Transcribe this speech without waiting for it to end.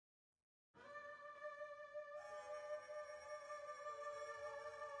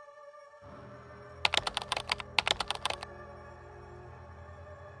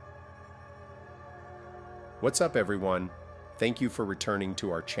What's up, everyone? Thank you for returning to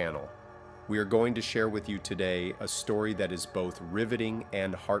our channel. We are going to share with you today a story that is both riveting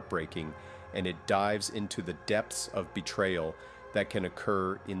and heartbreaking, and it dives into the depths of betrayal that can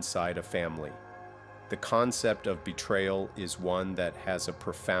occur inside a family. The concept of betrayal is one that has a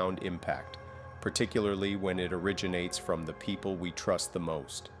profound impact, particularly when it originates from the people we trust the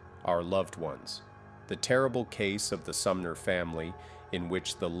most, our loved ones. The terrible case of the Sumner family, in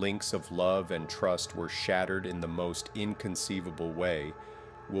which the links of love and trust were shattered in the most inconceivable way,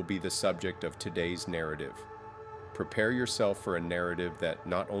 will be the subject of today's narrative. Prepare yourself for a narrative that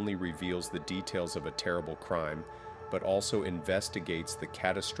not only reveals the details of a terrible crime, but also investigates the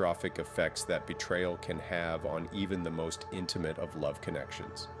catastrophic effects that betrayal can have on even the most intimate of love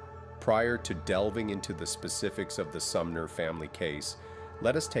connections. Prior to delving into the specifics of the Sumner family case,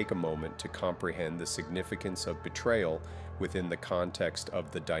 let us take a moment to comprehend the significance of betrayal within the context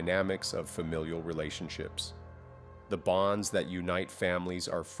of the dynamics of familial relationships. The bonds that unite families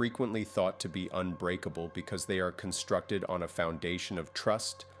are frequently thought to be unbreakable because they are constructed on a foundation of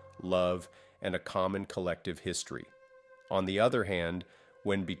trust, love, and a common collective history. On the other hand,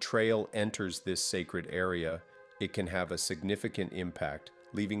 when betrayal enters this sacred area, it can have a significant impact,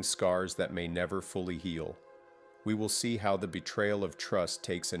 leaving scars that may never fully heal. We will see how the betrayal of trust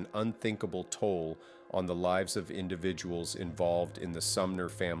takes an unthinkable toll on the lives of individuals involved in the Sumner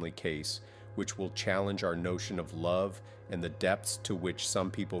family case, which will challenge our notion of love and the depths to which some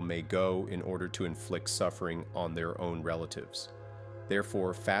people may go in order to inflict suffering on their own relatives.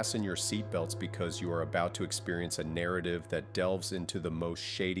 Therefore, fasten your seatbelts because you are about to experience a narrative that delves into the most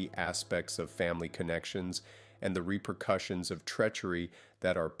shady aspects of family connections and the repercussions of treachery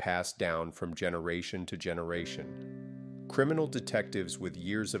that are passed down from generation to generation. Criminal detectives with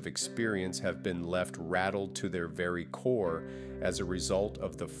years of experience have been left rattled to their very core as a result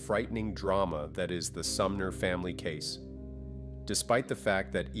of the frightening drama that is the Sumner family case. Despite the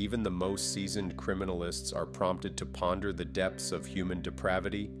fact that even the most seasoned criminalists are prompted to ponder the depths of human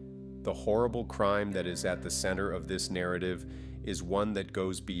depravity, the horrible crime that is at the center of this narrative is one that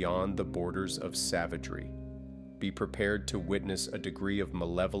goes beyond the borders of savagery. Be prepared to witness a degree of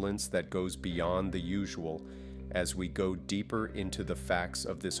malevolence that goes beyond the usual as we go deeper into the facts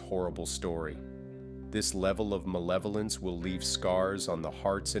of this horrible story. This level of malevolence will leave scars on the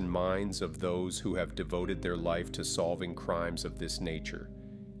hearts and minds of those who have devoted their life to solving crimes of this nature.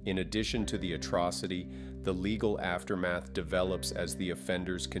 In addition to the atrocity, the legal aftermath develops as the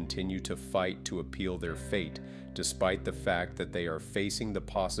offenders continue to fight to appeal their fate, despite the fact that they are facing the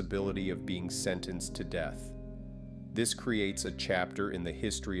possibility of being sentenced to death. This creates a chapter in the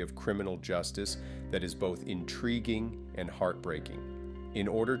history of criminal justice that is both intriguing and heartbreaking. In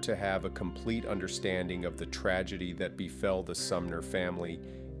order to have a complete understanding of the tragedy that befell the Sumner family,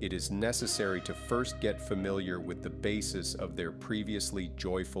 it is necessary to first get familiar with the basis of their previously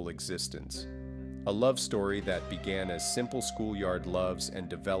joyful existence. A love story that began as simple schoolyard loves and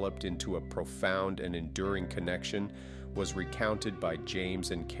developed into a profound and enduring connection was recounted by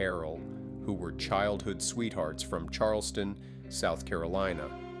James and Carol, who were childhood sweethearts from Charleston, South Carolina.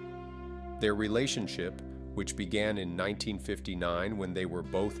 Their relationship, which began in 1959 when they were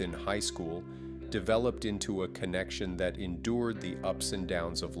both in high school, developed into a connection that endured the ups and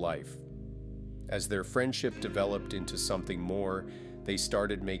downs of life. As their friendship developed into something more, they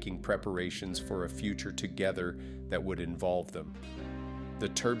started making preparations for a future together that would involve them. The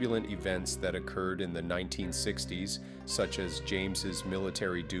turbulent events that occurred in the 1960s, such as James's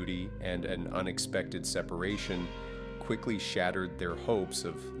military duty and an unexpected separation, quickly shattered their hopes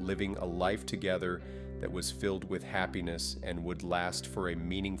of living a life together that was filled with happiness and would last for a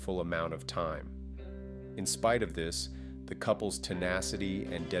meaningful amount of time. In spite of this, the couple's tenacity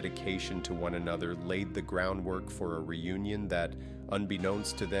and dedication to one another laid the groundwork for a reunion that,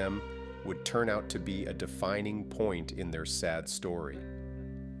 unbeknownst to them, would turn out to be a defining point in their sad story.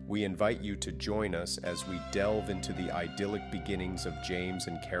 We invite you to join us as we delve into the idyllic beginnings of James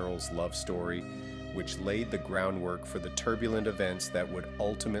and Carol's love story, which laid the groundwork for the turbulent events that would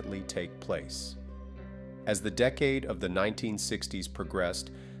ultimately take place. As the decade of the 1960s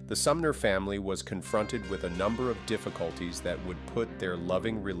progressed, the Sumner family was confronted with a number of difficulties that would put their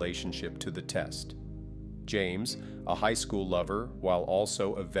loving relationship to the test. James, a high school lover while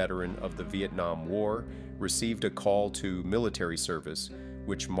also a veteran of the Vietnam War, received a call to military service,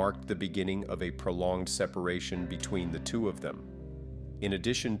 which marked the beginning of a prolonged separation between the two of them. In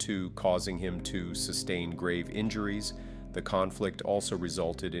addition to causing him to sustain grave injuries, the conflict also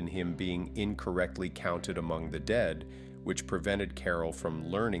resulted in him being incorrectly counted among the dead, which prevented Carol from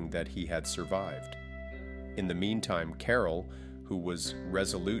learning that he had survived. In the meantime, Carol, who was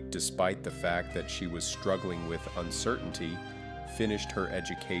resolute despite the fact that she was struggling with uncertainty, finished her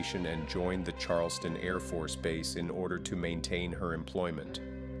education and joined the Charleston Air Force Base in order to maintain her employment.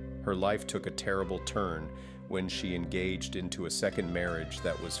 Her life took a terrible turn when she engaged into a second marriage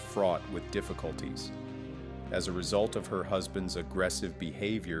that was fraught with difficulties. As a result of her husband's aggressive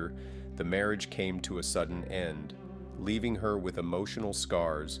behavior, the marriage came to a sudden end, leaving her with emotional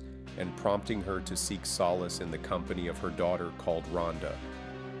scars and prompting her to seek solace in the company of her daughter called Rhonda.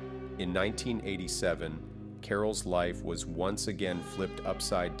 In 1987, Carol's life was once again flipped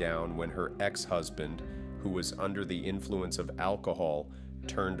upside down when her ex-husband, who was under the influence of alcohol,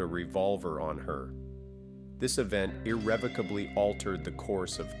 turned a revolver on her. This event irrevocably altered the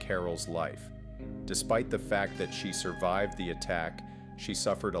course of Carol's life. Despite the fact that she survived the attack, she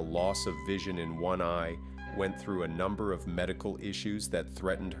suffered a loss of vision in one eye, went through a number of medical issues that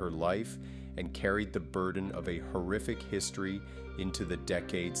threatened her life, and carried the burden of a horrific history into the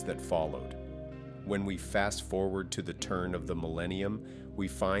decades that followed. When we fast forward to the turn of the millennium, we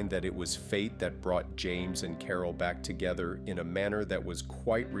find that it was fate that brought James and Carol back together in a manner that was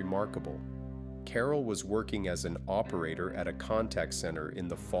quite remarkable. Carol was working as an operator at a contact center in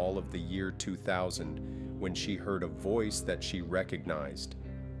the fall of the year 2000 when she heard a voice that she recognized.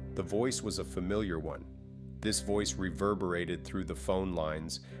 The voice was a familiar one. This voice reverberated through the phone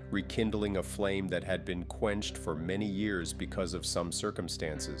lines, rekindling a flame that had been quenched for many years because of some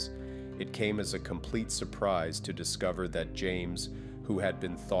circumstances. It came as a complete surprise to discover that James, who had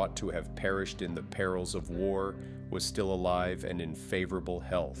been thought to have perished in the perils of war, was still alive and in favorable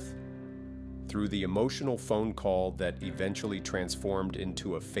health. Through the emotional phone call that eventually transformed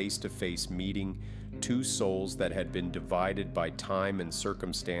into a face-to-face meeting, two souls that had been divided by time and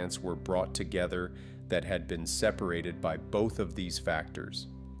circumstance were brought together that had been separated by both of these factors.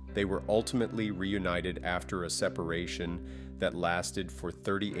 They were ultimately reunited after a separation that lasted for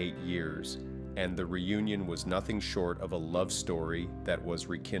 38 years, and the reunion was nothing short of a love story that was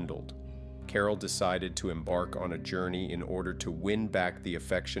rekindled. Carol decided to embark on a journey in order to win back the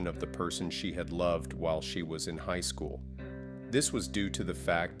affection of the person she had loved while she was in high school. This was due to the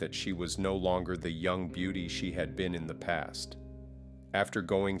fact that she was no longer the young beauty she had been in the past. After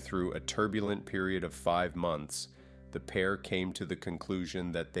going through a turbulent period of 5 months, the pair came to the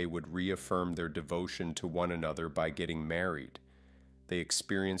conclusion that they would reaffirm their devotion to one another by getting married. They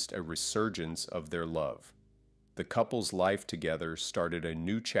experienced a resurgence of their love. The couple's life together started a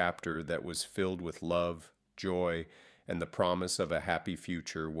new chapter that was filled with love, joy, and the promise of a happy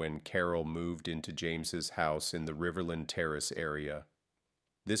future when Carol moved into James's house in the Riverland Terrace area.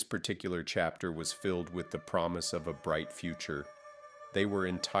 This particular chapter was filled with the promise of a bright future. They were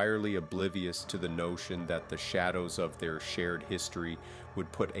entirely oblivious to the notion that the shadows of their shared history would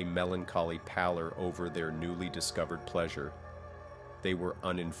put a melancholy pallor over their newly discovered pleasure. They were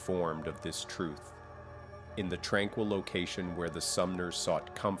uninformed of this truth. In the tranquil location where the Sumners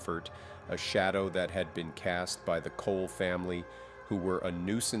sought comfort, a shadow that had been cast by the Cole family, who were a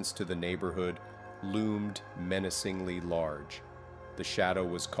nuisance to the neighborhood, loomed menacingly large. The shadow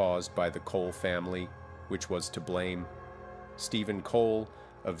was caused by the Cole family, which was to blame. Stephen Cole,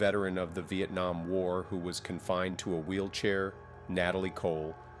 a veteran of the Vietnam War who was confined to a wheelchair, Natalie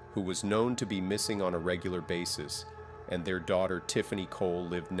Cole, who was known to be missing on a regular basis, and their daughter Tiffany Cole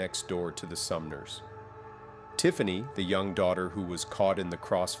lived next door to the Sumners. Tiffany, the young daughter who was caught in the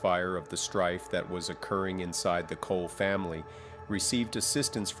crossfire of the strife that was occurring inside the Cole family, received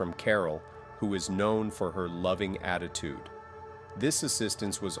assistance from Carol, who is known for her loving attitude. This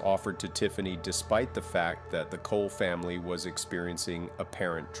assistance was offered to Tiffany despite the fact that the Cole family was experiencing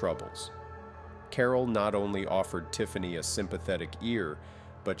apparent troubles. Carol not only offered Tiffany a sympathetic ear,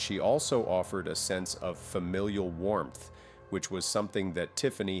 but she also offered a sense of familial warmth, which was something that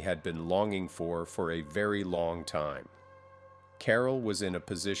Tiffany had been longing for a very long time. Carol was in a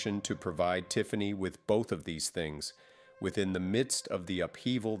position to provide Tiffany with both of these things. Within the midst of the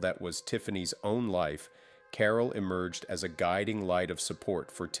upheaval that was Tiffany's own life, Carol emerged as a guiding light of support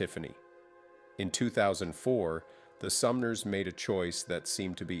for Tiffany. In 2004, the Sumners made a choice that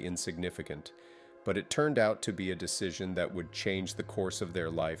seemed to be insignificant, but it turned out to be a decision that would change the course of their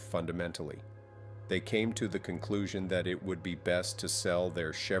life fundamentally. They came to the conclusion that it would be best to sell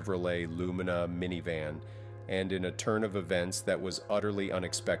their Chevrolet Lumina minivan, and in a turn of events that was utterly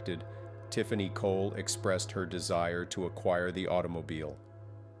unexpected, Tiffany Cole expressed her desire to acquire the automobile.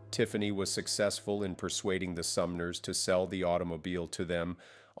 Tiffany was successful in persuading the Sumners to sell the automobile to them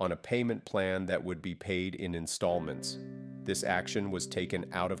on a payment plan that would be paid in installments. This action was taken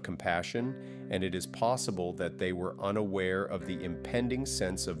out of compassion, and it is possible that they were unaware of the impending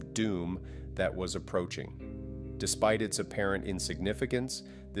sense of doom that was approaching. Despite its apparent insignificance,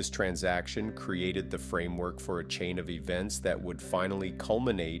 this transaction created the framework for a chain of events that would finally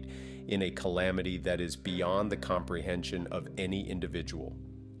culminate in a calamity that is beyond the comprehension of any individual.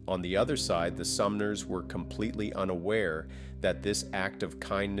 On the other side, the Sumners were completely unaware that this act of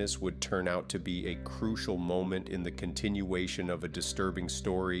kindness would turn out to be a crucial moment in the continuation of a disturbing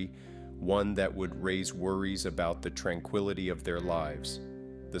story, one that would raise worries about the tranquility of their lives.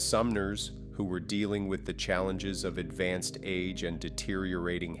 The Sumners, who were dealing with the challenges of advanced age and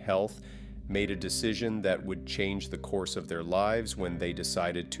deteriorating health, made a decision that would change the course of their lives when they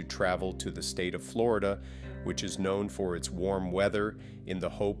decided to travel to the state of Florida, which is known for its warm weather, in the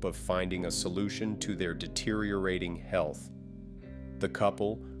hope of finding a solution to their deteriorating health. The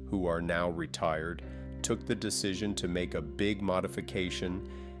couple, who are now retired, took the decision to make a big modification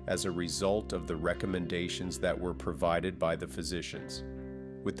as a result of the recommendations that were provided by the physicians.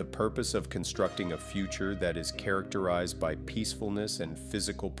 With the purpose of constructing a future that is characterized by peacefulness and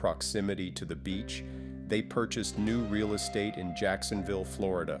physical proximity to the beach, they purchased new real estate in Jacksonville,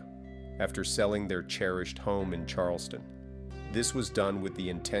 Florida, after selling their cherished home in Charleston. This was done with the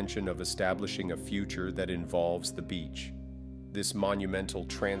intention of establishing a future that involves the beach. This monumental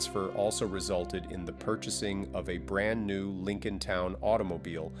transfer also resulted in the purchasing of a brand new Lincoln Town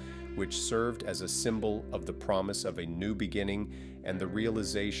automobile, which served as a symbol of the promise of a new beginning and the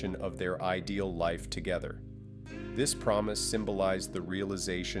realization of their ideal life together. This promise symbolized the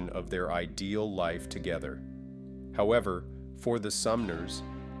realization of their ideal life together. However, for the Sumners,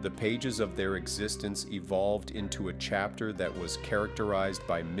 the pages of their existence evolved into a chapter that was characterized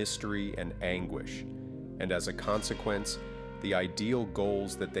by mystery and anguish, and as a consequence, the ideal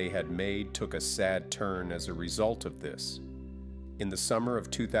goals that they had made took a sad turn as a result of this. In the summer of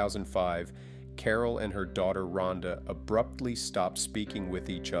 2005, Carol and her daughter Rhonda abruptly stopped speaking with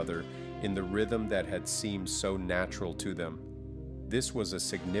each other in the rhythm that had seemed so natural to them. This was a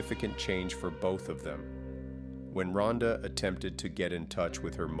significant change for both of them. When Rhonda attempted to get in touch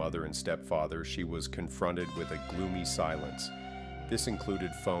with her mother and stepfather, she was confronted with a gloomy silence. This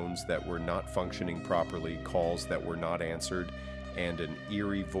included phones that were not functioning properly, calls that were not answered, and an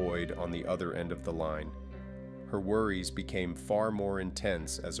eerie void on the other end of the line. Her worries became far more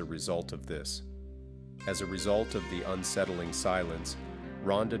intense as a result of this. As a result of the unsettling silence,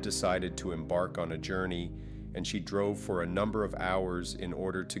 Rhonda decided to embark on a journey, and she drove for a number of hours in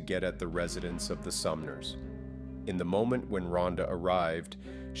order to get at the residence of the Sumners. In the moment when Rhonda arrived,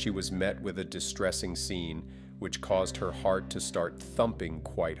 she was met with a distressing scene, which caused her heart to start thumping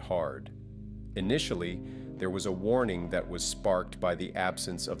quite hard. Initially, there was a warning that was sparked by the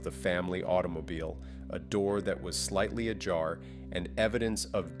absence of the family automobile, a door that was slightly ajar, and evidence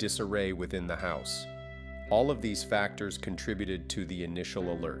of disarray within the house. All of these factors contributed to the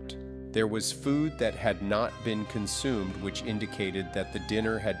initial alert. There was food that had not been consumed, which indicated that the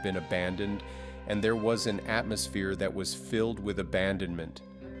dinner had been abandoned, and there was an atmosphere that was filled with abandonment.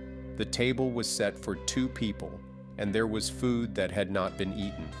 The table was set for 2 people, and there was food that had not been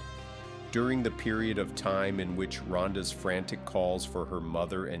eaten. During the period of time in which Rhonda's frantic calls for her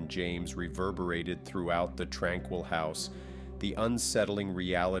mother and James reverberated throughout the tranquil house, the unsettling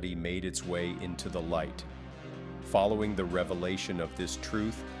reality made its way into the light. Following the revelation of this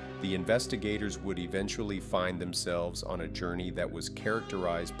truth, the investigators would eventually find themselves on a journey that was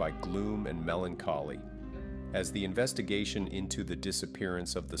characterized by gloom and melancholy. As the investigation into the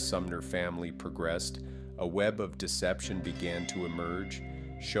disappearance of the Sumner family progressed, a web of deception began to emerge,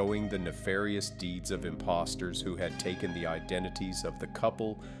 showing the nefarious deeds of imposters who had taken the identities of the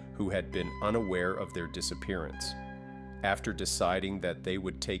couple who had been unaware of their disappearance. After deciding that they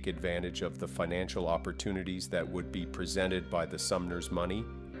would take advantage of the financial opportunities that would be presented by the Sumners' money,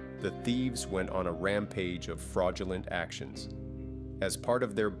 the thieves went on a rampage of fraudulent actions. As part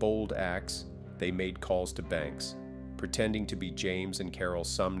of their bold acts, they made calls to banks, pretending to be James and Carol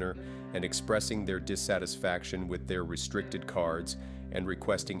Sumner and expressing their dissatisfaction with their restricted cards and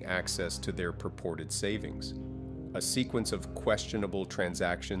requesting access to their purported savings. A sequence of questionable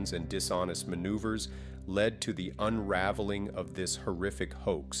transactions and dishonest maneuvers led to the unraveling of this horrific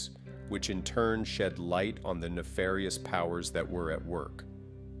hoax, which in turn shed light on the nefarious powers that were at work.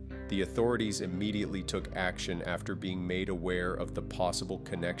 The authorities immediately took action after being made aware of the possible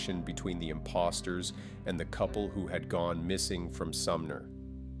connection between the imposters and the couple who had gone missing from Sumner.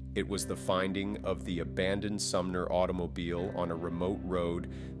 It was the finding of the abandoned Sumner automobile on a remote road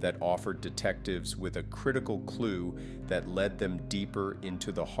that offered detectives with a critical clue that led them deeper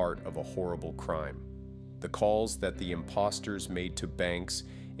into the heart of a horrible crime. The calls that the imposters made to banks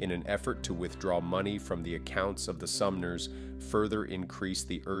in an effort to withdraw money from the accounts of the Sumners, further increased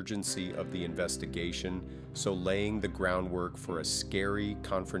the urgency of the investigation, so laying the groundwork for a scary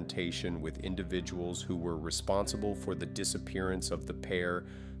confrontation with individuals who were responsible for the disappearance of the pair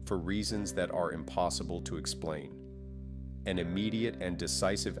for reasons that are impossible to explain. An immediate and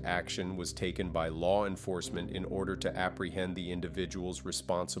decisive action was taken by law enforcement in order to apprehend the individuals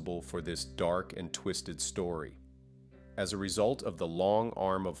responsible for this dark and twisted story. As a result of the long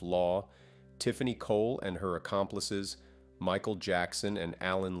arm of law, Tiffany Cole and her accomplices, Michael Jackson and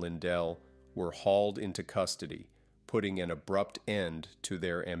Alan Lindell, were hauled into custody, putting an abrupt end to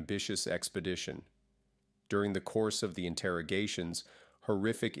their ambitious expedition. During the course of the interrogations,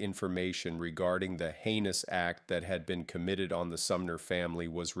 horrific information regarding the heinous act that had been committed on the Sumner family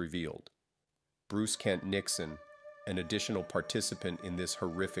was revealed. Bruce Kent Nixon, an additional participant in this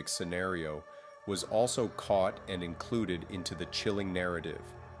horrific scenario, was also caught and included into the chilling narrative.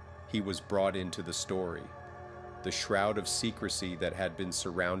 He was brought into the story. The shroud of secrecy that had been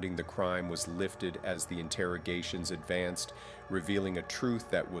surrounding the crime was lifted as the interrogations advanced, revealing a truth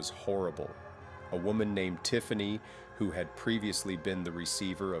that was horrible. A woman named Tiffany, who had previously been the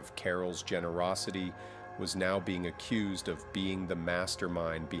receiver of Carol's generosity, was now being accused of being the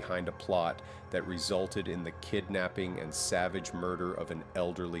mastermind behind a plot that resulted in the kidnapping and savage murder of an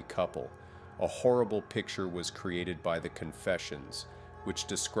elderly couple. A horrible picture was created by the confessions, which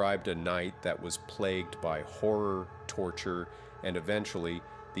described a night that was plagued by horror, torture, and eventually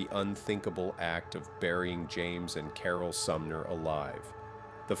the unthinkable act of burying James and Carol Sumner alive.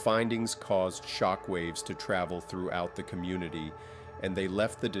 The findings caused shockwaves to travel throughout the community, and they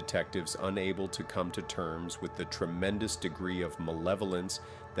left the detectives unable to come to terms with the tremendous degree of malevolence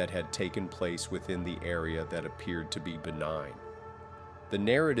that had taken place within the area that appeared to be benign. The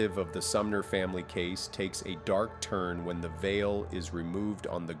narrative of the Sumner family case takes a dark turn when the veil is removed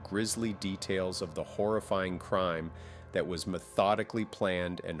on the grisly details of the horrifying crime that was methodically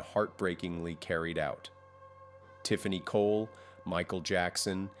planned and heartbreakingly carried out. Tiffany Cole, Michael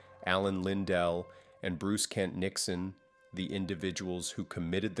Jackson, Alan Lindell, and Bruce Kent Nixon, the individuals who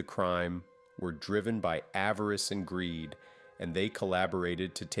committed the crime, were driven by avarice and greed, and they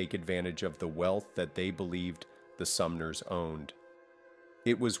collaborated to take advantage of the wealth that they believed the Sumners owned.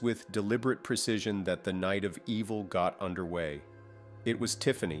 It was with deliberate precision that the night of evil got underway. It was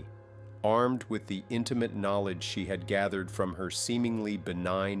Tiffany, armed with the intimate knowledge she had gathered from her seemingly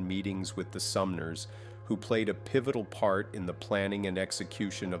benign meetings with the Sumners, who played a pivotal part in the planning and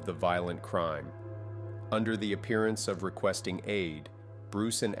execution of the violent crime. Under the appearance of requesting aid,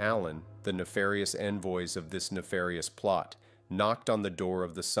 Bruce and Alan, the nefarious envoys of this nefarious plot, knocked on the door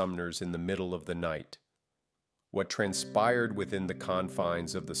of the Sumners in the middle of the night. What transpired within the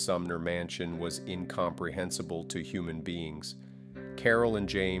confines of the Sumner mansion was incomprehensible to human beings. Carol and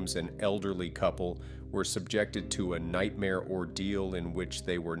James, an elderly couple, were subjected to a nightmare ordeal in which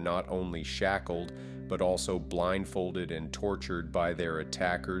they were not only shackled, but also blindfolded and tortured by their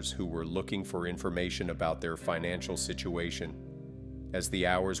attackers who were looking for information about their financial situation. As the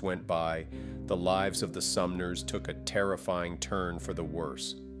hours went by, the lives of the Sumners took a terrifying turn for the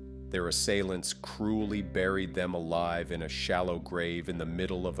worse. Their assailants cruelly buried them alive in a shallow grave in the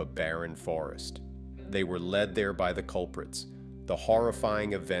middle of a barren forest. They were led there by the culprits. The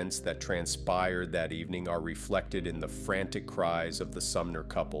horrifying events that transpired that evening are reflected in the frantic cries of the Sumner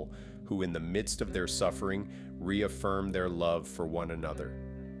couple, who in the midst of their suffering reaffirmed their love for one another.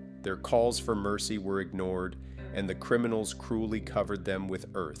 Their calls for mercy were ignored, and the criminals cruelly covered them with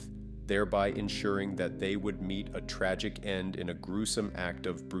earth, thereby ensuring that they would meet a tragic end in a gruesome act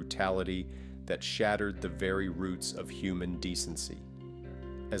of brutality that shattered the very roots of human decency.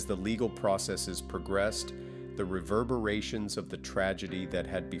 As the legal processes progressed, the reverberations of the tragedy that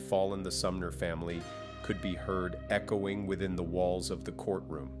had befallen the Sumner family could be heard echoing within the walls of the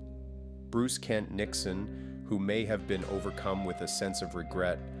courtroom. Bruce Kent Nixon, who may have been overcome with a sense of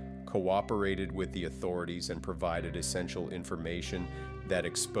regret, cooperated with the authorities and provided essential information that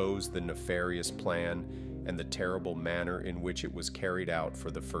exposed the nefarious plan and the terrible manner in which it was carried out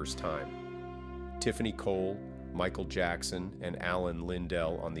for the first time. Tiffany Cole, Michael Jackson, and Alan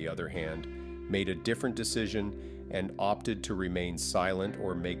Lindell, on the other hand, made a different decision and opted to remain silent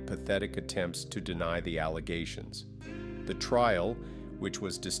or make pathetic attempts to deny the allegations. The trial, which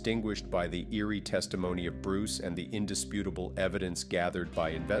was distinguished by the eerie testimony of Bruce and the indisputable evidence gathered by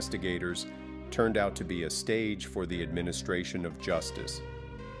investigators, turned out to be a stage for the administration of justice.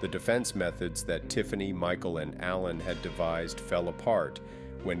 The defense methods that Tiffany, Michael, and Alan had devised fell apart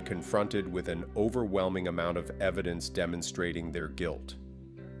when confronted with an overwhelming amount of evidence demonstrating their guilt.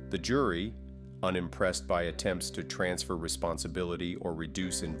 The jury, unimpressed by attempts to transfer responsibility or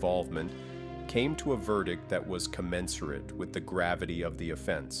reduce involvement, came to a verdict that was commensurate with the gravity of the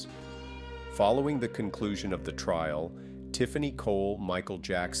offense. Following the conclusion of the trial, Tiffany Cole, Michael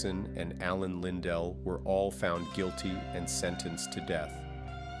Jackson, and Alan Lindell were all found guilty and sentenced to death.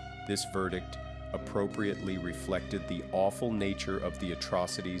 This verdict appropriately reflected the awful nature of the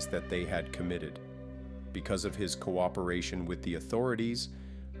atrocities that they had committed. Because of his cooperation with the authorities,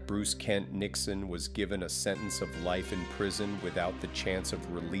 Bruce Kent Nixon was given a sentence of life in prison without the chance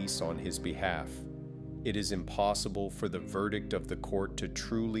of release on his behalf. It is impossible for the verdict of the court to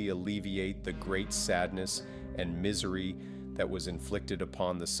truly alleviate the great sadness and misery that was inflicted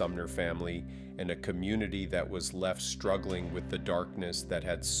upon the Sumner family and a community that was left struggling with the darkness that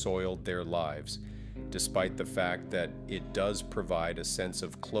had soiled their lives, despite the fact that it does provide a sense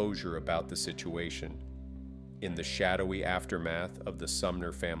of closure about the situation. In the shadowy aftermath of the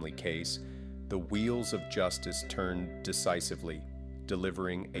Sumner family case, the wheels of justice turned decisively,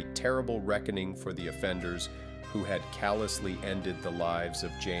 delivering a terrible reckoning for the offenders who had callously ended the lives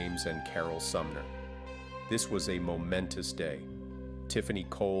of James and Carol Sumner. This was a momentous day. Tiffany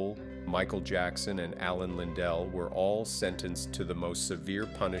Cole, Michael Jackson, and Alan Lindell were all sentenced to the most severe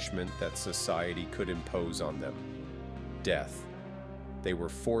punishment that society could impose on them: death. They were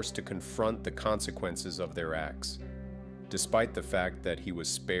forced to confront the consequences of their acts. Despite the fact that he was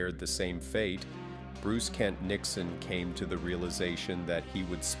spared the same fate, Bruce Kent Nixon came to the realization that he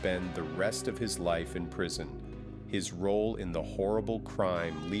would spend the rest of his life in prison, his role in the horrible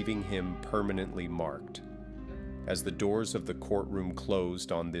crime leaving him permanently marked. As the doors of the courtroom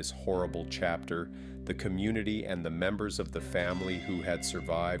closed on this horrible chapter, the community and the members of the family who had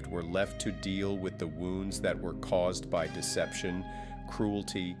survived were left to deal with the wounds that were caused by deception,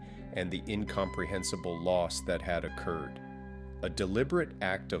 cruelty, and the incomprehensible loss that had occurred. A deliberate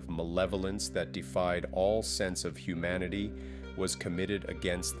act of malevolence that defied all sense of humanity was committed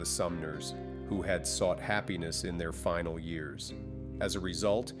against the Sumners, who had sought happiness in their final years. As a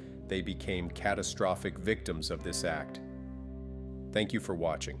result, they became catastrophic victims of this act. Thank you for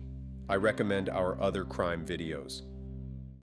watching. I recommend our other crime videos.